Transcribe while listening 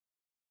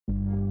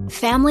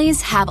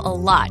Families have a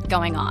lot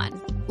going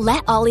on.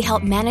 Let Ollie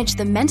help manage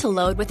the mental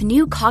load with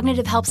new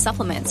cognitive help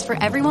supplements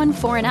for everyone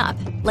 4 and up,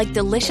 like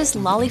delicious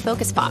Lolly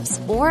Focus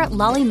Pops or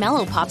Lolly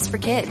Mellow Pops for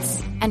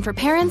kids. And for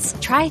parents,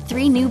 try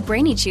 3 new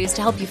Brainy Chews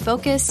to help you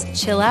focus,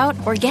 chill out,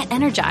 or get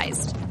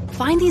energized.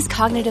 Find these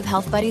cognitive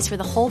health buddies for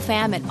the whole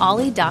fam at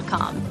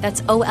ollie.com.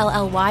 That's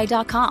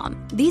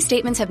OLLY.com. These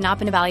statements have not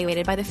been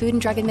evaluated by the Food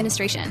and Drug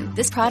Administration.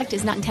 This product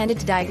is not intended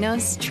to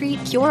diagnose,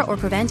 treat, cure, or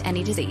prevent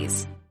any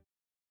disease.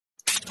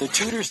 The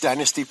Tudors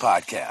Dynasty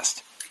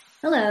Podcast.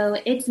 Hello,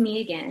 it's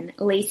me again,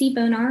 Lacey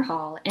Bonar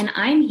Hall, and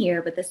I'm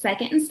here with the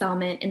second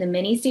installment in the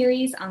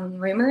mini-series on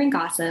rumor and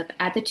gossip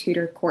at the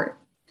Tudor court.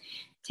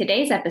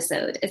 Today's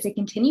episode is a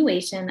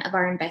continuation of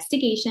our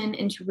investigation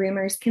into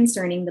rumors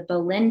concerning the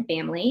Boleyn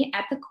family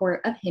at the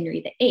court of Henry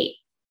VIII.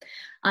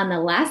 On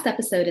the last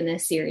episode in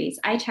this series,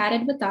 I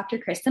chatted with Dr.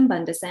 Kristen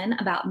Bundesen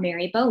about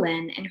Mary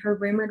Boleyn and her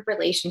rumored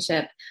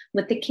relationship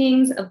with the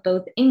kings of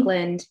both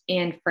England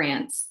and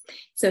France.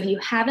 So if you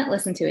haven't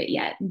listened to it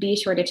yet, be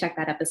sure to check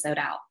that episode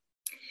out.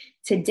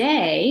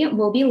 Today,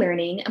 we'll be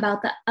learning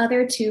about the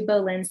other 2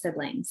 Boleyn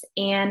siblings,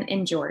 Anne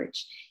and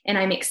George, and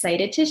I'm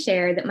excited to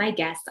share that my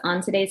guest on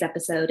today's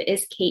episode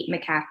is Kate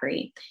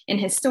McCaffrey, an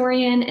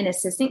historian and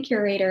assistant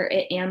curator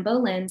at Anne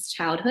Boleyn's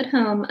childhood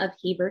home of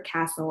Hever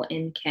Castle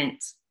in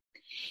Kent.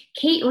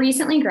 Kate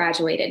recently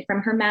graduated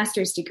from her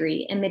master's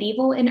degree in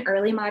medieval and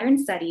early modern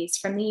studies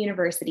from the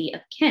University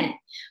of Kent,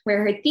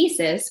 where her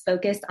thesis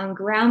focused on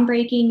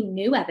groundbreaking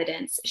new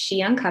evidence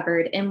she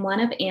uncovered in one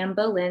of Anne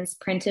Boleyn's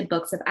printed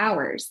books of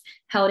hours,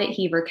 held at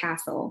Hever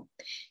Castle.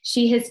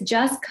 She has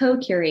just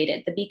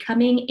co-curated the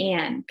Becoming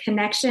Anne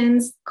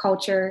Connections,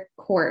 Culture,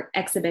 Court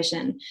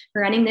exhibition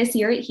running this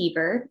year at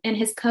Hever, and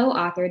has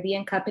co-authored the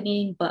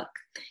accompanying book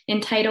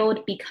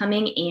entitled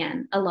Becoming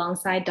Anne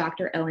alongside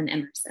Dr. Owen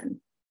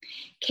Emerson.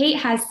 Kate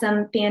has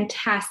some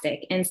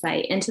fantastic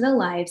insight into the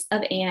lives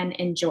of Anne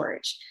and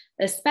George,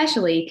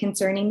 especially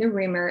concerning the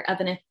rumor of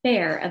an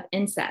affair of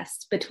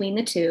incest between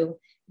the 2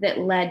 that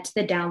led to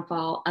the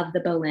downfall of the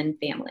Boleyn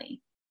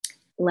family.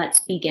 Let's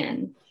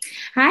begin.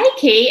 Hi,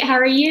 Kate. How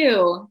are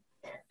you?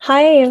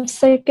 Hi, I'm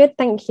so good,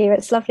 thank you.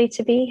 It's lovely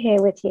to be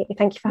here with you.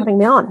 Thank you for having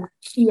me on.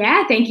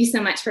 Yeah, thank you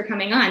so much for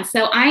coming on.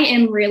 So I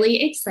am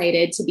really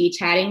excited to be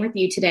chatting with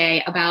you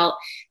today about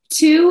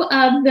 2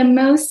 of the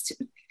most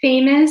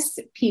famous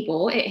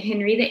people at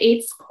Henry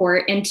VIII's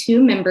court and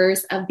 2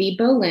 members of the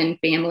Boleyn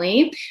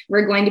family.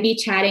 We're going to be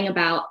chatting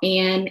about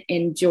Anne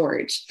and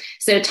George.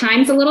 So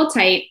time's a little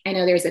tight. I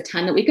know there's a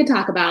ton that we could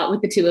talk about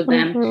with the 2 of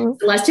them.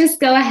 So let's just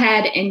go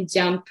ahead and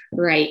jump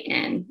right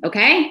in.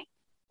 Okay?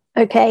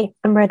 Okay,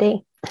 I'm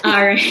ready.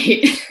 All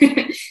right.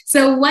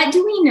 So what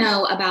do we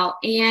know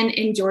about Anne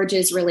and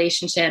George's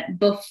relationship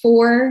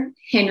before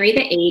Henry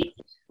VIII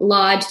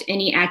lodged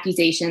any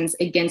accusations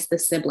against the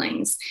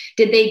siblings?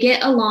 Did they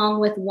get along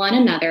with one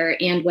another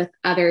and with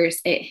others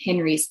at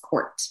Henry's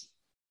court?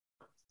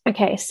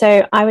 Okay,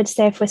 so I would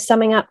say if we're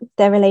summing up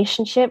their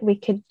relationship, we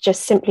could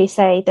just simply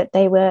say that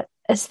they were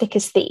as thick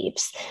as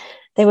thieves.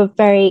 They were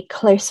very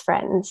close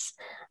friends.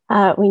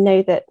 We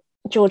know that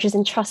George is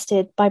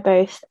entrusted by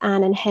both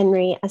Anne and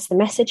Henry as the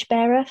message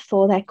bearer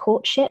for their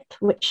courtship,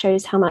 which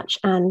shows how much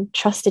Anne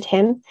trusted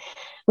him.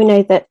 We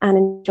know that Anne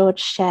and George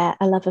share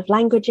a love of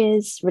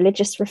languages,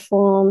 religious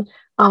reform,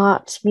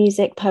 art,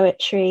 music,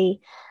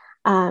 poetry.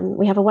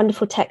 We have a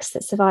wonderful text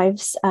that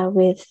survives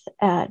with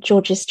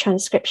George's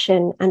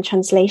transcription and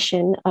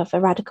translation of a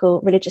radical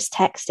religious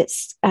text.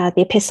 It's the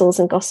Epistles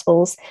and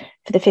Gospels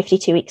for the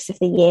 52 Weeks of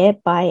the Year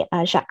by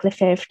Jacques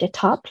Lefebvre de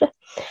Table.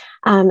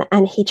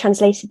 And he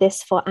translated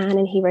this for Anne,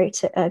 and he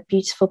wrote a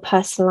beautiful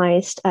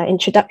personalized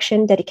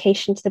introduction,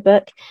 dedication to the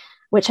book,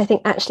 which I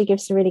think actually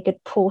gives a really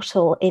good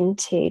portal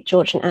into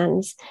George and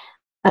Anne's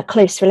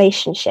close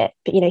relationship.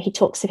 But, you know, he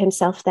talks of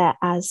himself there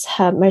as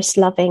her most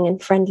loving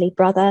and friendly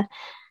brother.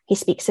 He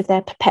speaks of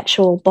their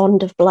perpetual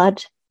bond of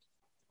blood.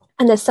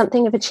 And there's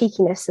something of a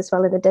cheekiness as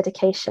well in the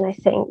dedication, I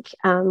think,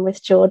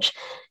 with George.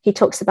 He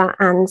talks about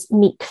Anne's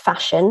meek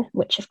fashion,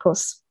 which, of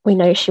course, we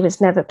know she was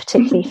never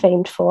particularly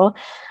famed for.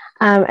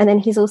 And then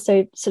he's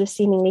also sort of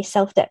seemingly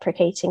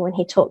self-deprecating when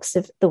he talks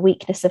of the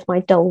weakness of my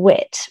dull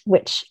wit,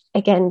 which,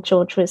 again,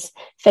 George was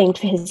famed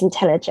for his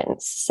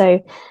intelligence.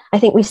 So I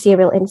think we see a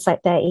real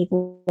insight there,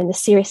 even in the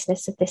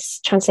seriousness of this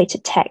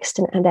translated text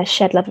and their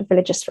shared love of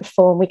religious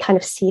reform. We kind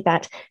of see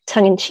that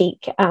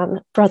tongue-in-cheek,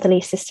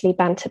 brotherly, sisterly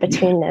banter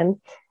between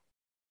them.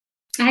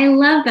 I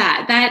love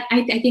that.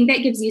 I think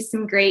that gives you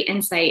some great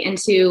insight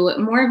into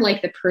more of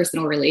like the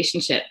personal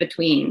relationship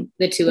between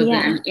the 2 of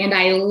them. And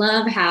I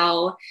love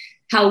how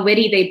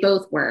witty they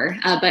both were,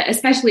 but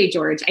especially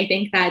George. I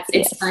think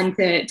it's fun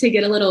to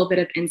get a little bit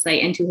of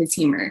insight into his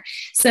humor.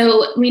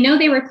 So we know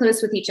they were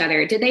close with each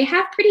other. Did they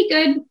have pretty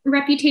good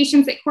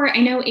reputations at court?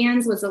 I know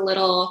Anne's was a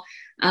little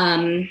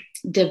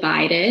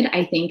divided,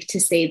 I think, to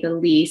say the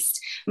least.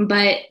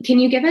 But can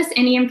you give us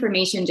any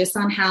information just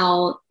on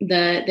how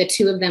the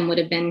 2 of them would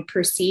have been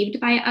perceived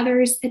by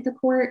others at the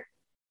court?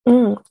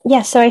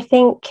 Yeah, so I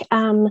think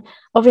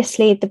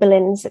obviously the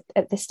Boleyns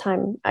at this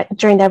time,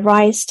 during their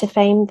rise to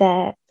fame,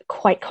 their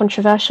quite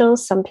controversial.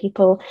 Some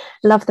people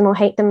love them or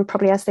hate them,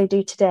 probably as they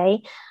do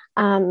today.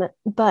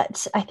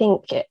 But I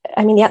think,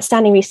 the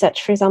outstanding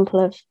research, for example,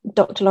 of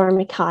Dr. Laura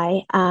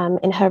Mackay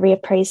in her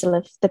reappraisal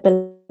of the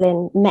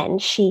Boleyn men,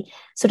 she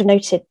sort of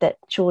noted that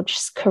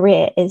George's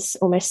career is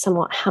almost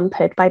somewhat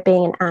hampered by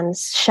being in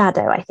Anne's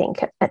shadow, I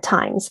think, at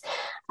times.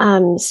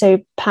 So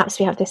perhaps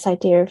we have this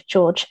idea of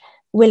George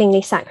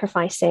willingly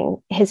sacrificing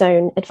his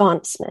own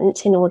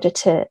advancement in order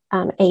to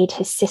aid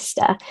his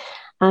sister.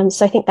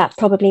 So I think that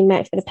probably may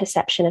have been a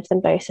perception of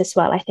them both as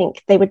well. I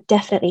think they were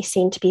definitely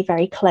seen to be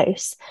very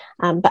close,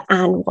 but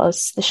Anne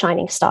was the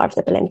shining star of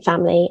the Boleyn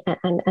family,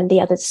 and the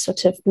others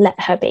sort of let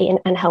her be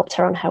and helped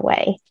her on her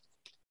way.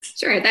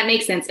 Sure, that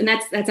makes sense. And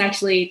that's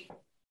actually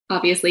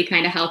obviously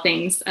kind of how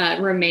things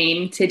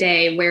remain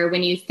today, where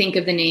when you think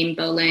of the name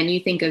Boleyn,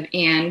 you think of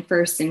Anne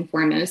first and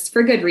foremost,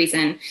 for good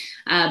reason.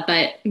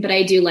 But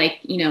I do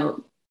like,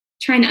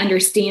 trying to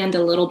understand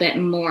a little bit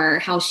more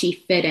how she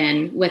fit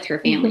in with her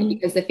family,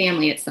 because the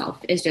family itself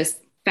is just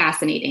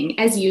fascinating,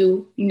 as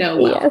you know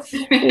well. Yes,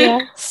 yeah,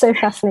 so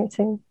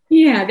fascinating.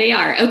 Yeah, they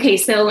are. Okay,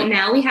 so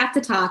now we have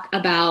to talk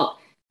about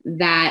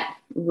that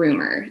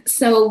rumor.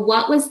 So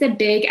what was the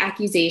big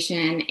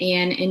accusation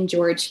Anne and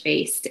George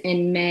faced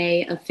in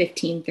May of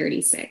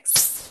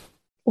 1536?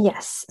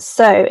 Yes,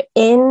 so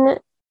on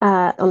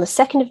the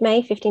 2nd of May,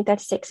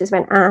 1536 is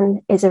when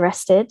Anne is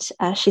arrested.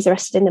 She's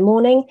arrested in the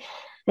morning,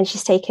 and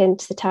she's taken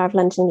to the Tower of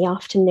London in the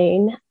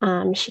afternoon.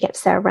 She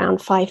gets there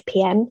around 5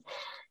 p.m.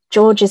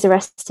 George is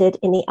arrested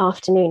in the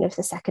afternoon of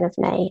the 2nd of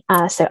May,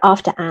 so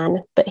after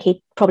Anne, but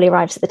he probably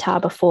arrives at the Tower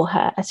before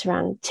her at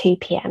around 2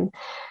 p.m.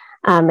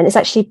 And it's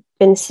actually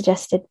been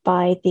suggested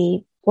by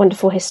the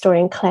wonderful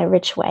historian Claire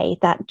Ridgway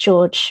that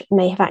George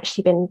may have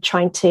actually been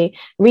trying to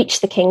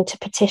reach the king to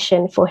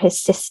petition for his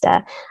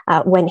sister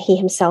when he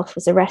himself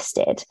was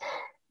arrested.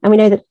 And we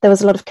know that there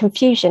was a lot of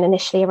confusion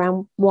initially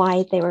around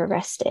why they were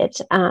arrested.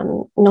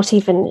 Not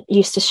even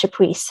Eustace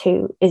Chapuis,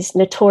 who is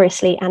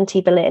notoriously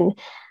anti-Boleyn,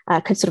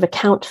 could sort of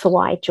account for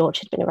why George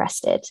had been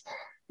arrested.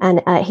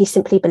 And he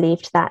simply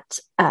believed that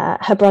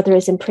her brother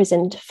is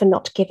imprisoned for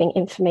not giving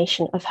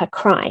information of her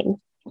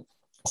crime.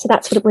 So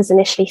that's what it was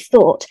initially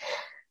thought.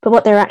 But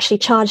what they were actually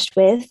charged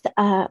with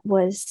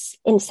was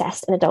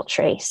incest and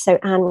adultery. So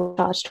Anne was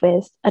charged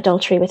with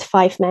adultery with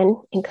 5 men,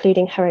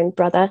 including her own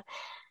brother.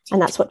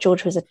 And that's what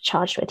George was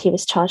charged with. He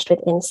was charged with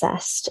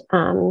incest.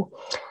 And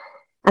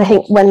I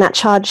think when that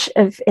charge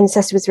of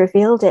incest was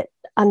revealed, it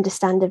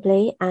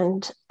understandably,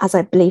 and as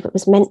I believe it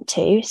was meant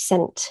to,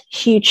 sent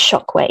huge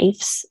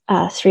shockwaves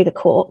through the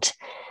court.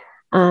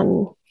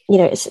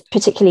 It's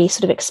particularly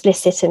sort of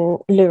explicit and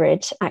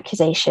lurid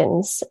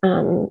accusations.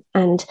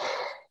 And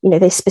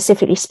they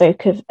specifically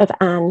spoke of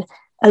Anne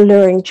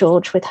alluring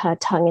George with her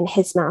tongue in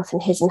his mouth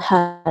and his and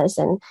hers.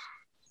 And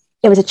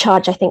it was a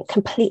charge, I think,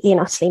 completely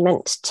and utterly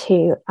meant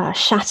to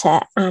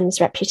shatter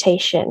Anne's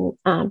reputation,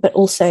 but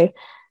also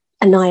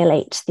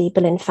annihilate the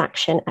Boleyn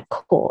faction at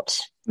court.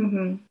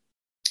 Mm-hmm.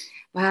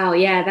 Wow.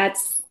 Yeah,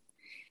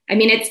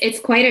 it's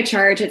quite a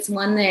charge. It's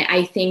one that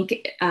I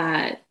think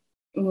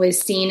was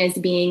seen as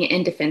being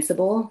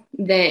indefensible,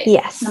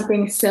 that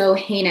something so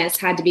heinous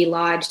had to be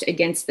lodged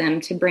against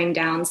them to bring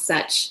down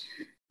such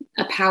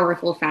a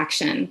powerful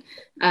faction.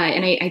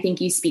 And I think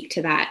you speak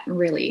to that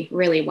really,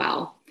 really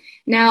well.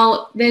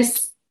 Now,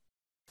 this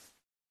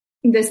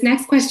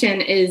next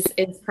question is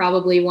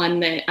probably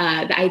one that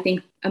I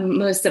think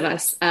most of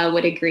us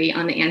would agree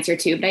on the answer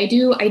to. But I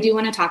do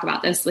want to talk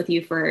about this with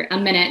you for a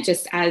minute,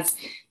 just as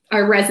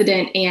our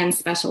resident Anne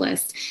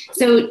specialist.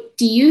 So,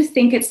 do you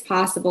think it's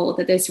possible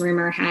that this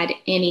rumor had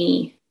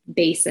any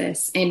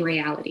basis in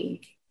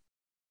reality?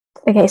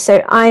 Okay,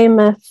 so I'm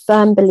a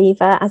firm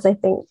believer, as I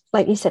think,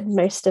 like you said,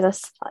 most of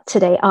us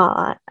today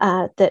are,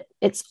 that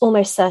it's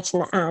almost certain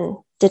that Anne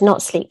did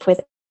not sleep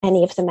with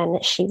any of the men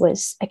that she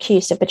was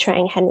accused of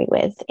betraying Henry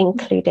with,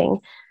 including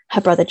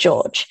her brother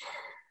George.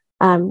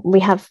 We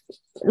have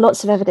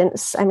lots of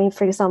evidence. I mean,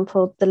 for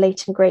example, the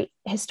late and great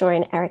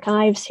historian Eric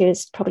Ives, who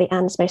is probably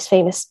Anne's most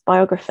famous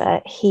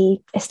biographer,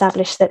 he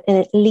established that in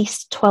at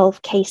least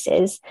 12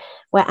 cases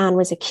where Anne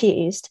was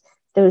accused,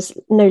 there was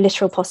no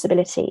literal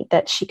possibility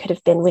that she could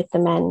have been with the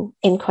men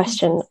in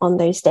question on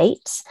those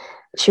dates.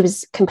 She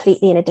was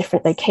completely in a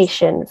different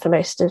location for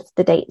most of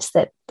the dates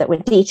that were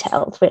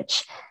detailed,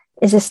 which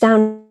is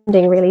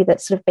astounding, really,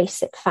 that sort of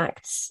basic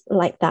facts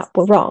like that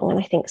were wrong. And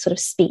I think sort of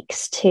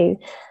speaks to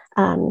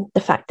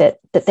the fact that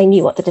they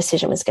knew what the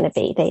decision was going to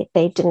be.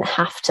 They didn't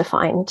have to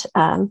find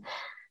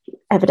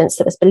evidence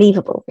that was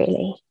believable,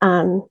 really.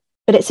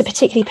 But it's a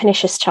particularly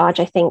pernicious charge.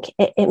 I think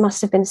it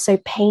must have been so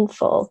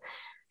painful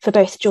for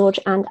both George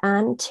and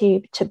Anne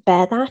to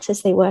bear that,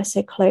 as they were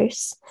so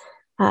close,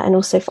 and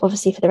also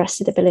obviously for the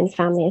rest of the Boleyn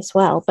family as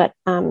well. But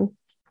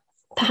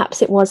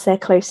perhaps it was their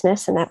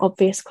closeness and their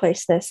obvious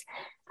closeness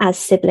as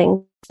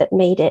siblings that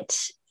made it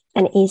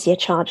an easier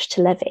charge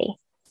to levy.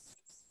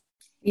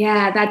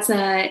 Yeah,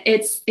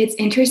 it's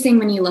interesting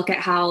when you look at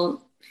how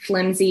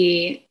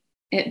flimsy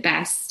at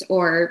best,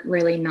 or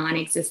really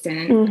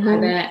non-existent.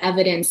 The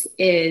evidence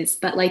is,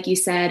 but like you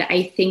said,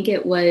 I think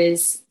it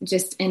was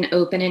just an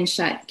open and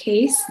shut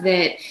case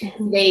that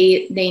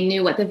they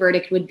knew what the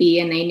verdict would be,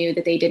 and they knew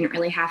that they didn't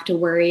really have to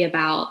worry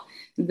about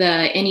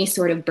any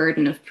sort of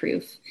burden of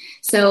proof.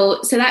 So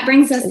that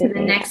brings us to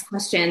the next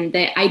question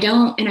that I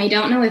don't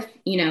know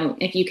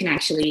if you can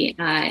actually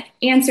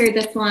answer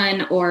this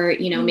one, or,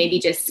 maybe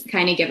just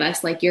kind of give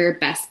us like your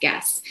best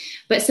guess.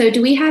 But so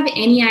do we have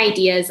any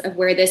ideas of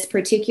where this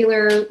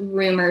particular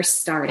rumor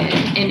started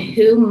and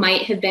who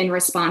might have been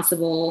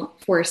responsible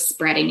for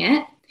spreading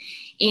it?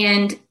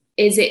 And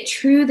is it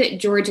true that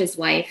George's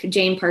wife,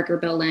 Jane Parker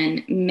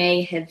Boleyn,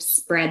 may have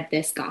spread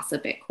this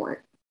gossip at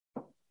court?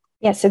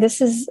 Yeah, so this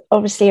is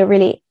obviously a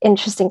really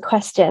interesting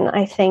question.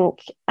 I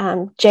think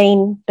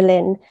Jane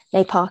Boleyn,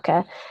 née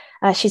Parker,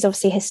 she's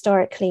obviously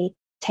historically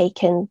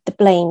taken the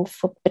blame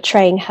for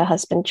betraying her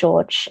husband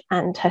George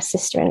and her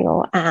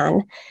sister-in-law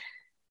Anne.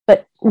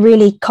 But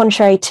really,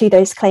 contrary to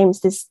those claims,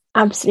 there's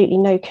absolutely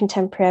no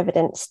contemporary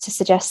evidence to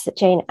suggest that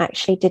Jane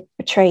actually did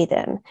betray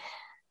them.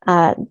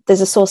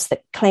 There's a source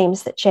that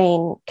claims that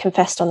Jane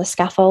confessed on the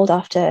scaffold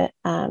after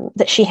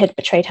that she had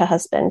betrayed her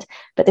husband,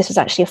 but this was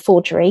actually a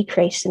forgery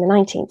created in the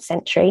 19th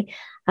century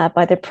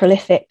by the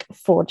prolific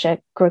forger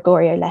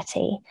Gregorio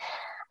Leti.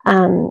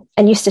 And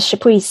Eustace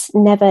Chapuis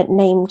never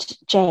named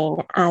Jane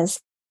as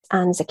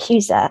Anne's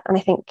accuser, and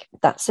I think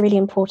that's a really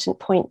important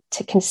point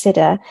to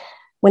consider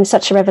when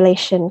such a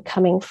revelation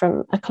coming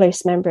from a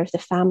close member of the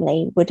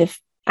family would have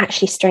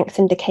actually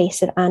strengthened the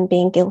case of Anne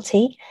being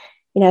guilty.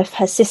 If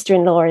her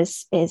sister-in-law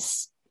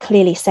is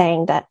clearly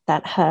saying that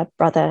her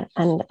brother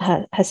and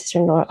her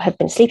sister-in-law have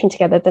been sleeping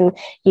together, then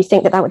you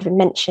think that would have been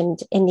mentioned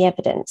in the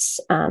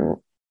evidence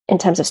in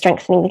terms of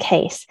strengthening the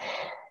case.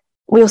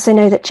 We also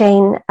know that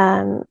Jane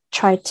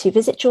tried to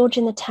visit George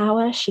in the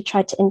Tower. She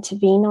tried to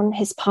intervene on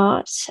his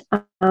part.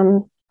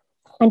 And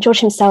George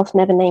himself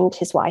never named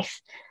his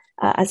wife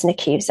as an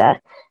accuser.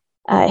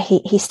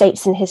 He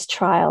states in his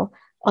trial,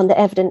 "On the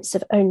evidence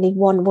of only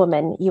one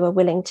woman, you are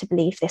willing to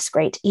believe this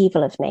great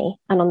evil of me,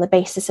 and on the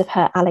basis of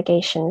her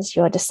allegations,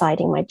 you are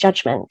deciding my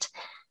judgment."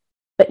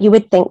 But you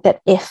would think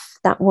that if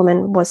that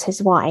woman was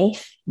his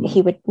wife,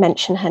 he would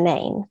mention her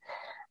name.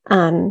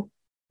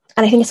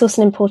 And I think it's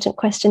also an important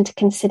question to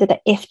consider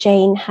that if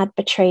Jane had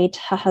betrayed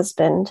her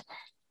husband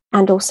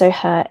and also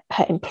her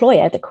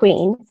employer, the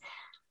Queen,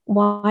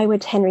 why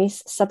would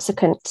Henry's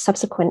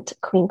subsequent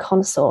Queen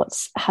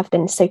consorts have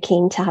been so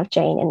keen to have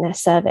Jane in their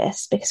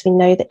service? Because we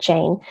know that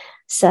Jane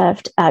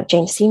served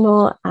Jane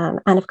Seymour, Anne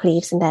of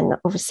Cleves, and then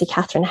obviously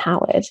Catherine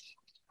Howard.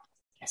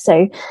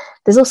 So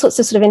there's all sorts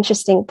of sort of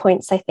interesting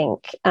points, I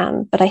think.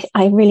 But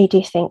I really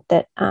do think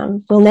that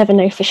we'll never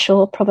know for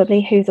sure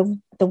probably who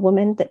the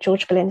woman that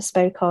George Boleyn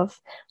spoke of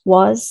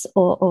was,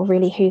 or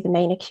really who the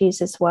main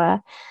accusers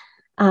were.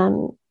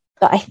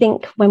 But I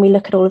think when we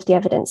look at all of the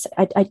evidence,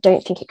 I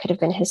don't think it could have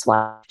been his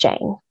wife,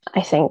 Jane.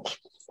 I think,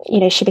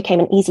 she became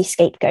an easy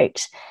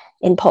scapegoat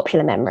in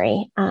popular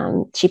memory.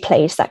 She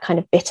plays that kind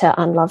of bitter,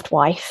 unloved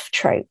wife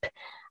trope,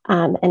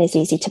 and is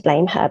easy to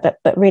blame her.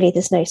 But really,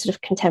 there's no sort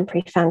of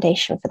contemporary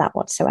foundation for that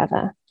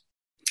whatsoever.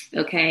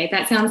 Okay,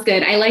 that sounds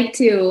good. I like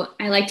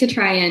to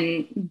try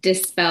and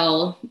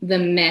dispel the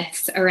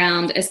myths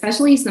around,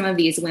 especially some of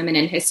these women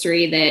in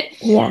history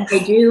that yes. I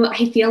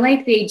feel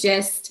like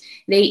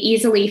they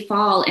easily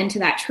fall into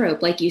that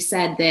trope, like you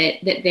said,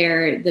 that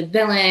they're the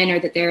villain, or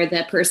that they're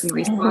the person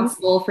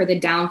responsible for the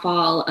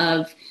downfall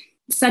of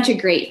such a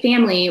great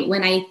family.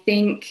 When I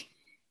think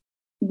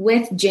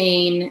with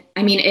Jane,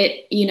 I mean,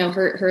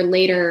 her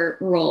later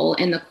role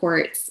in the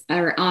courts,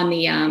 or on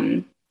the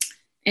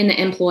in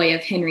the employ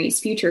of Henry's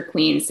future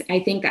queens,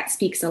 I think that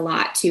speaks a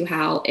lot to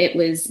how it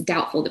was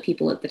doubtful that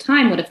people at the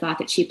time would have thought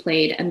that she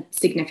played a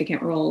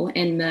significant role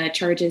in the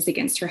charges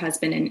against her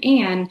husband and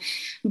Anne.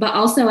 But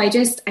also, I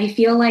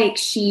feel like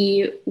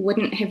she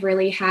wouldn't have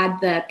really had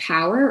the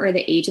power or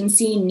the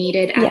agency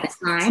needed at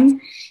the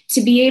time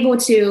to be able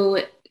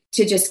to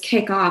just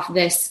kick off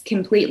this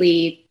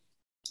completely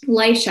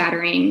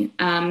life-shattering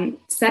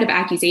set of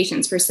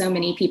accusations for so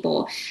many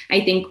people.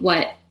 I think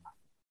what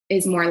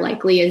is more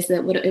likely is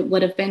that it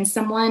would have been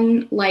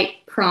someone like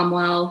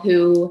Cromwell,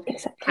 who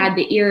had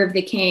the ear of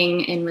the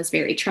king and was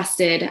very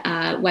trusted,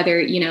 whether,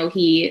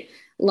 he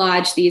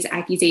lodged these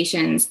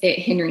accusations at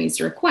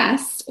Henry's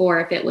request, or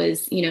if it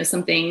was,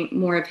 something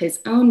more of his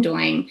own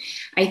doing.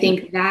 I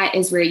think that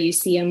is where you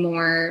see a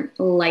more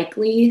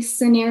likely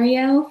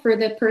scenario for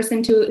the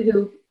person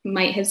who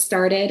might have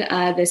started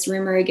this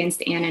rumor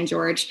against Anne and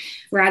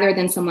George, rather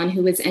than someone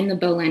who was in the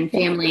Boleyn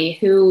family,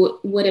 who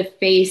would have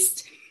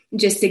faced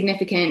just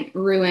significant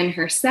ruin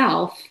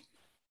herself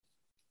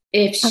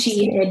if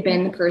she had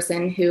been the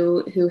person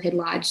who had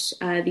lodged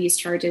these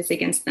charges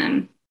against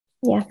them.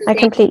 Yeah, I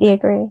completely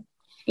agree.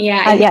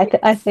 Yeah,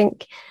 I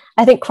think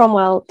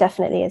Cromwell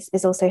definitely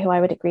is also who I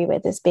would agree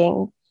with as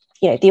being,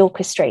 the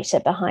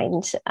orchestrator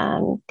behind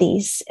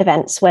these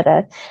events,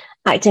 whether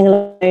acting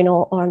alone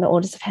or on the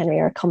orders of Henry,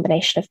 or a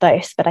combination of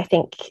both. But I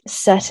think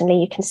certainly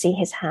you can see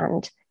his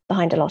hand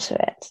behind a lot of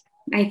it.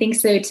 I think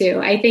so too.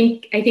 I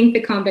think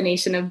the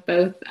combination of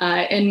both,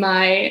 in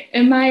my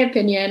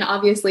opinion,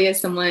 obviously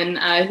as someone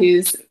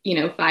who's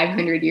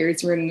 500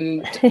 years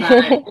removed,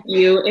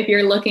 if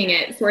you're looking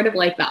at sort of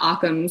like the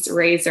Occam's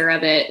razor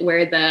of it,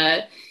 where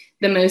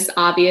the most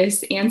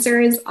obvious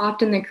answer is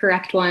often the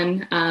correct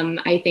one.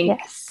 I think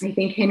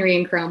Henry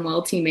and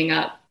Cromwell teaming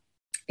up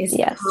is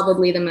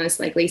probably the most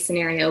likely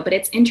scenario. But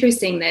it's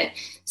interesting that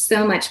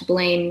so much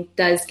blame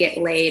does get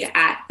laid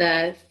at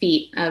the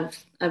feet of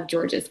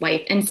George's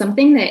wife, and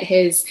something that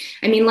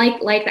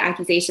like the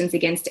accusations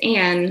against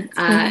Anne,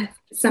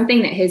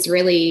 something that has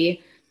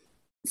really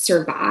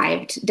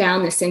survived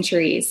down the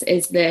centuries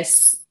is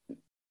this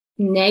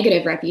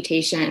negative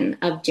reputation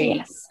of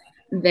Jane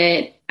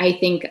that I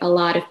think a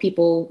lot of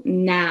people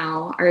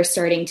now are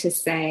starting to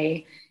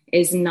say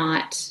is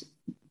not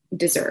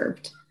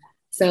deserved.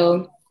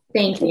 So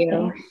thank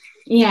you.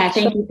 Yeah,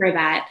 thank you for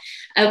that.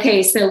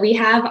 Okay, so we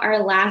have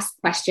our last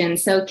question.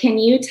 So can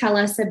you tell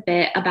us a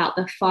bit about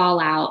the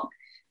fallout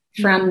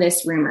from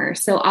this rumor?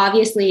 So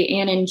obviously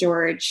Anne and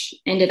George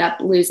ended up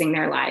losing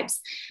their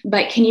lives,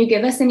 but can you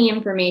give us any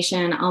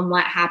information on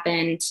what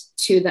happened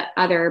to the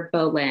other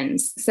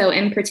Boleyns? So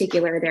in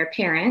particular, their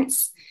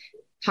parents,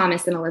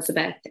 Thomas and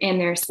Elizabeth, and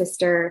their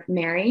sister,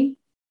 Mary?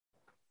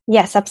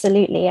 Yes,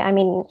 absolutely. I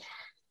mean,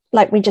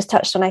 like we just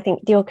touched on, I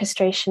think the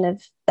orchestration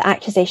of the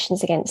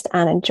accusations against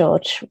Anne and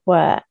George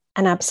were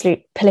an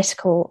absolute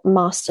political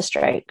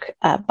masterstroke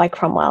by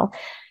Cromwell,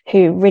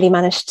 who really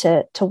managed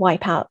to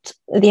wipe out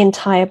the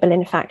entire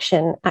Boleyn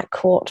faction at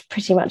court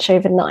pretty much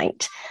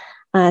overnight.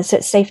 So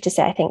it's safe to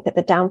say, I think, that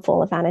the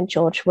downfall of Anne and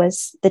George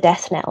was the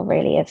death knell,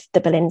 really, of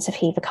the Boleyns of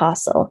Hever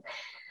Castle.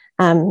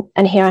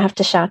 And here I have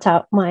to shout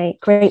out my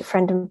great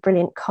friend and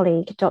brilliant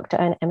colleague, Dr.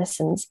 Ern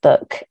Emerson's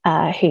book,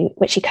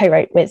 which he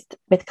co-wrote with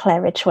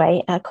Claire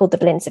Ridgway, called The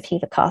Boleyns of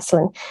Hever Castle.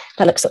 And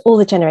that looks at all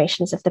the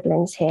generations of the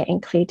Boleyns here,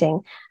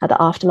 including the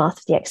aftermath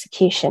of the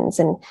executions.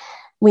 And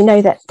we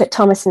know that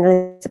Thomas and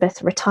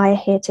Elizabeth retire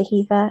here to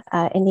Hever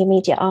in the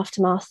immediate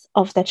aftermath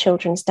of their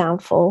children's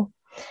downfall.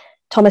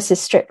 Thomas is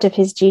stripped of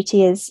his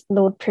duty as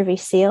Lord Privy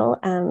Seal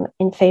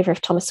in favour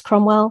of Thomas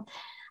Cromwell.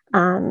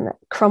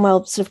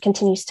 Cromwell sort of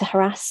continues to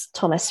harass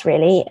Thomas,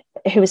 really,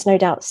 who is no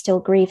doubt still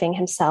grieving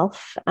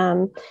himself.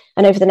 And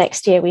over the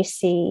next year, we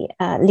see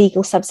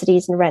legal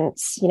subsidies and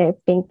rents,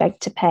 being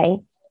begged to pay.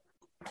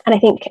 And I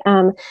think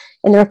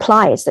in the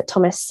replies that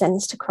Thomas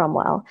sends to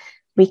Cromwell,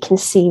 we can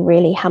see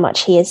really how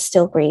much he is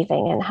still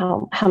grieving and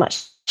how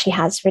much he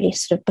has really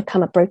sort of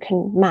become a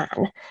broken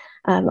man,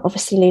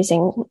 obviously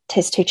losing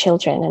his two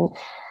children and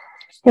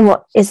in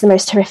what is the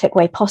most horrific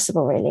way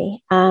possible,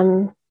 really.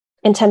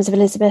 In terms of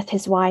Elizabeth,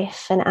 his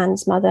wife and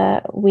Anne's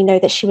mother, we know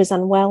that she was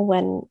unwell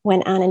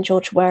when Anne and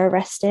George were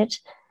arrested.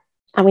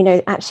 And we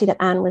know actually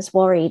that Anne was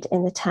worried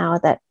in the Tower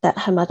that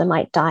her mother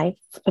might die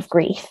of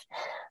grief.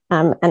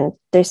 And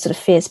those sort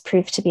of fears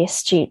proved to be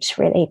astute,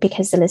 really,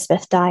 because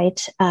Elizabeth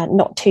died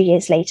not 2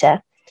 years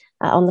later,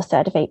 on the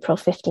 3rd of April,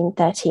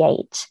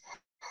 1538.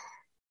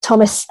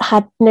 Thomas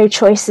had no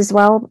choice as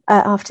well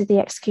after the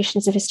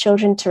executions of his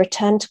children to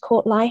return to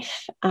court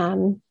life.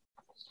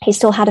 He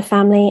still had a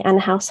family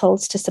and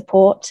households to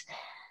support,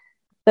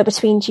 but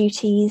between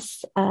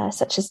duties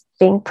such as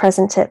being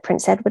present at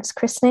Prince Edward's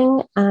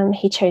christening,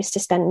 he chose to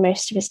spend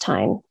most of his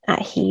time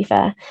at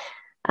Hever.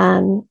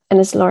 And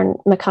as Lauren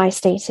Mackay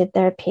stated,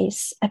 there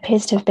appears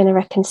to have been a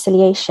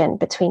reconciliation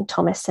between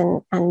Thomas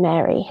and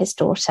Mary, his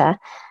daughter,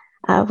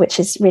 which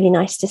is really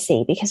nice to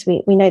see, because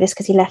we know this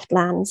because he left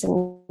lands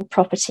and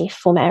property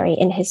for Mary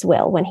in his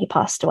will when he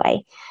passed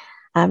away.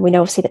 We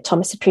know obviously that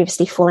Thomas had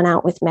previously fallen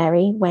out with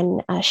Mary when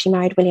she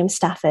married William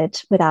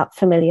Stafford without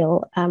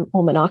familial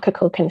or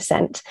monarchical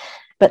consent,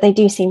 but they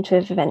do seem to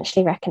have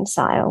eventually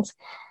reconciled.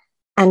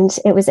 And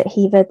it was at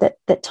Hever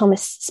that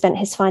Thomas spent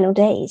his final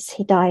days.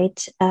 He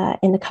died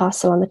in the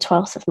castle on the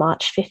 12th of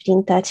March,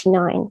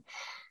 1539.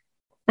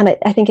 And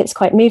I think it's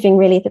quite moving,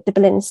 really, that the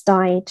Boleyns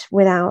died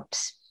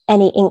without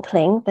any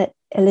inkling that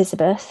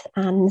Elizabeth,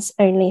 Anne's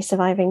only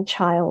surviving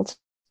child,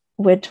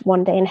 would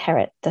one day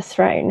inherit the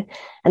throne,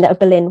 and that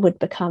Boleyn would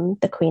become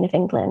the Queen of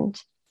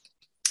England.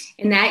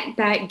 And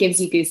that gives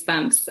you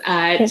goosebumps.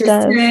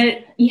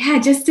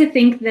 It just to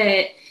think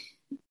that,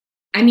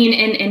 I mean,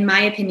 in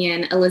my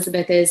opinion,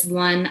 Elizabeth is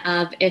one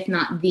of, if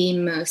not the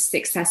most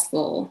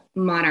successful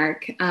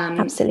monarch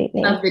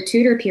absolutely of the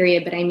Tudor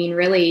period. But I mean,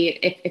 really,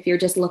 if you're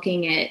just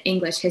looking at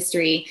English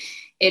history,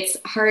 it's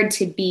hard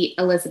to beat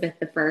Elizabeth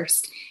I.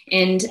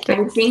 And yes.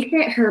 I think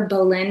that her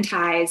Boleyn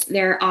ties,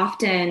 they're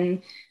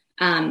often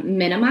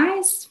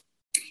minimized.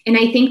 And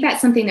I think that's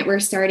something that we're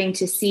starting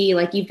to see,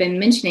 like you've been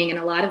mentioning in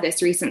a lot of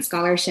this recent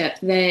scholarship,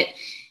 that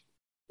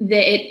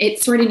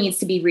it sort of needs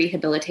to be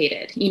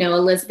rehabilitated.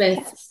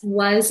 Elizabeth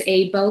was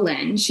a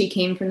Boleyn. She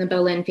came from the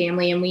Boleyn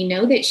family, and we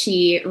know that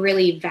she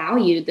really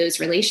valued those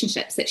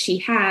relationships that she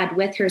had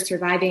with her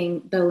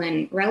surviving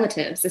Boleyn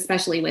relatives,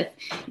 especially with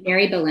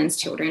Mary Boleyn's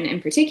children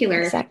in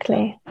particular.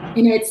 Exactly.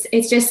 And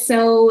it's just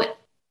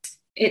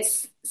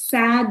it's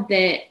sad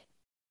that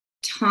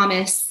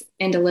Thomas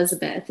and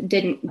Elizabeth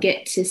didn't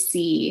get to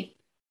see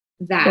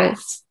that.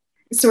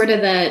 sort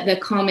of the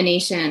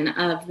culmination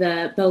of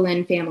the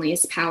Boleyn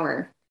family's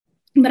power.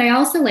 But I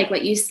also like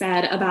what you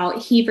said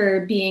about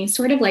Hever being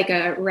sort of like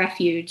a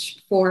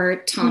refuge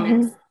for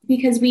Thomas,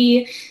 because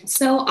we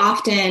so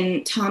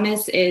often,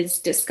 Thomas is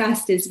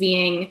discussed as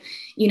being,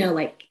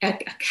 like a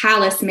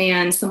callous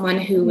man, someone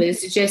who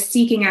was just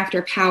seeking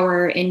after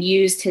power and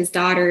used his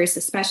daughters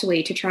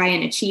especially to try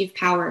and achieve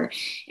power.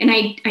 And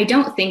I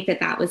don't think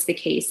that was the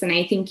case. And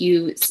I think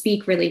you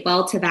speak really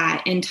well to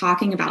that in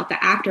talking about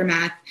the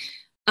aftermath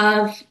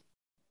of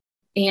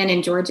Anne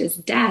and George's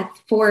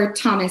death for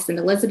Thomas and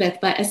Elizabeth,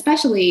 but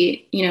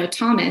especially,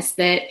 Thomas,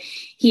 that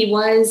he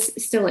was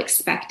still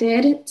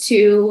expected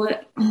to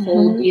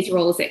hold these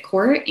roles at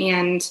court.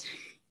 And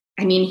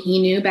I mean,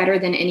 he knew better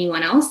than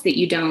anyone else that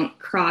you don't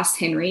cross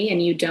Henry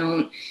and you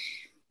don't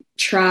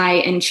try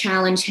and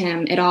challenge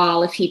him at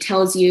all. If he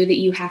tells you that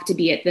you have to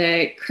be at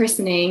the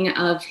christening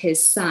of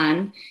his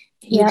son,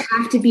 you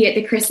have to be at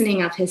the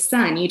christening of his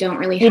son. You don't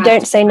really have You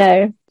don't say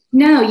no.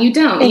 No, you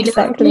don't.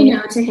 Exactly. You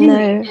don't say no to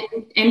Henry.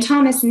 No. And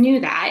Thomas knew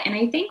that. And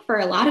I think for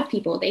a lot of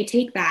people, they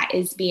take that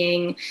as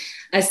being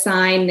a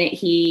sign that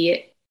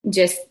he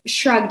just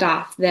shrugged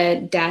off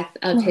the death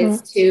of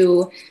his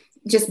two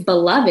just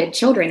beloved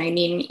children. I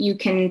mean, you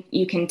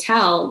can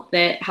tell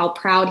that how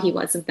proud he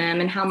was of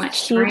them and how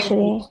much time,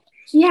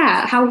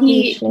 how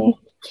he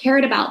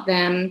cared about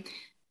them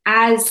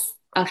as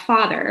a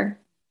father,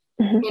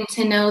 and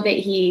to know that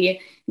he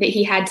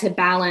had to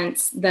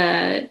balance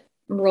the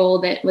role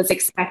that was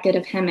expected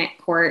of him at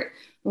court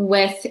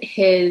with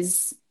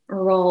his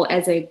role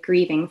as a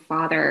grieving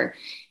father.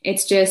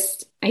 It's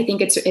just, I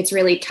think it's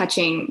really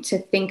touching to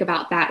think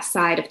about that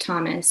side of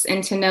Thomas,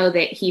 and to know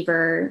that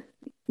Hever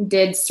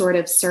did sort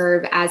of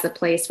serve as a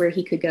place where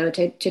he could go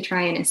to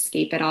try and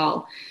escape it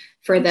all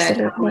for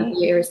the couple of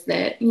years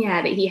that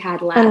he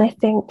had left. And I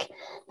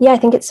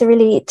think it's a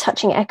really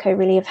touching echo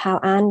really of how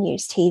Anne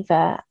used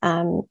Hever,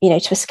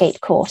 to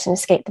escape court and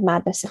escape the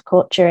madness of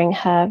court during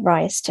her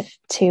rise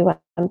to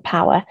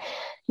power.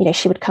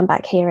 She would come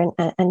back here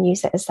and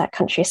use it as that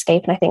country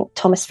escape. And I think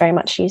Thomas very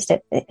much used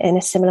it in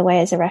a similar way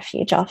as a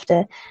refuge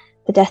after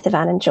the death of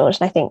Anne and George.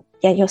 And I think,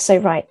 you're so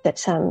right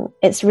that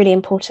it's really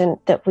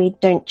important that we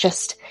don't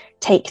just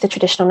take the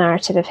traditional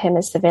narrative of him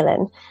as the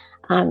villain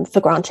for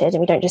granted, and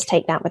we don't just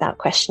take that without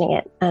questioning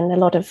it. And a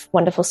lot of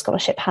wonderful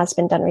scholarship has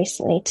been done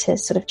recently to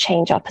sort of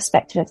change our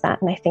perspective of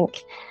that. And I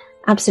think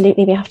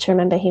absolutely we have to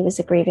remember he was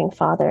a grieving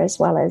father as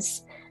well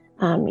as,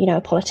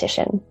 a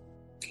politician.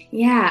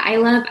 Yeah, I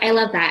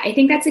love that. I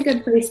think that's a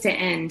good place to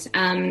end.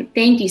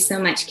 Thank you so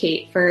much,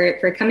 Kate,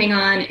 for coming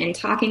on and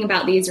talking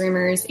about these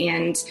rumors,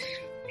 and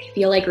I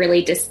feel like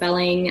really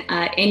dispelling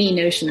any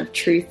notion of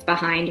truth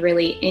behind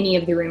really any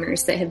of the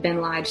rumors that have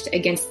been lodged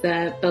against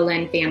the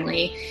Boleyn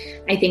family.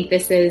 I think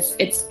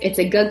it's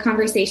a good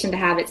conversation to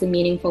have. It's a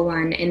meaningful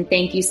one. And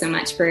thank you so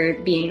much for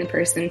being the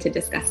person to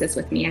discuss this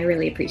with me. I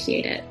really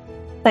appreciate it.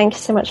 Thank you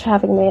so much for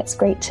having me. It's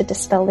great to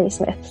dispel these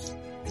myths.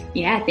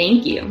 Yeah,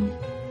 thank you.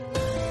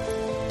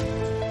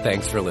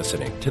 Thanks for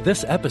listening to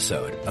this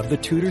episode of the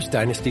Tudors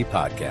Dynasty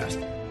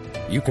Podcast.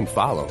 You can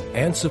follow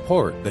and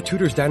support the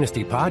Tudors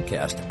Dynasty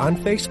Podcast on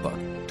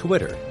Facebook,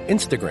 Twitter,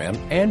 Instagram,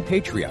 and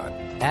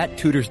Patreon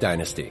 @Tudors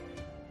Dynasty.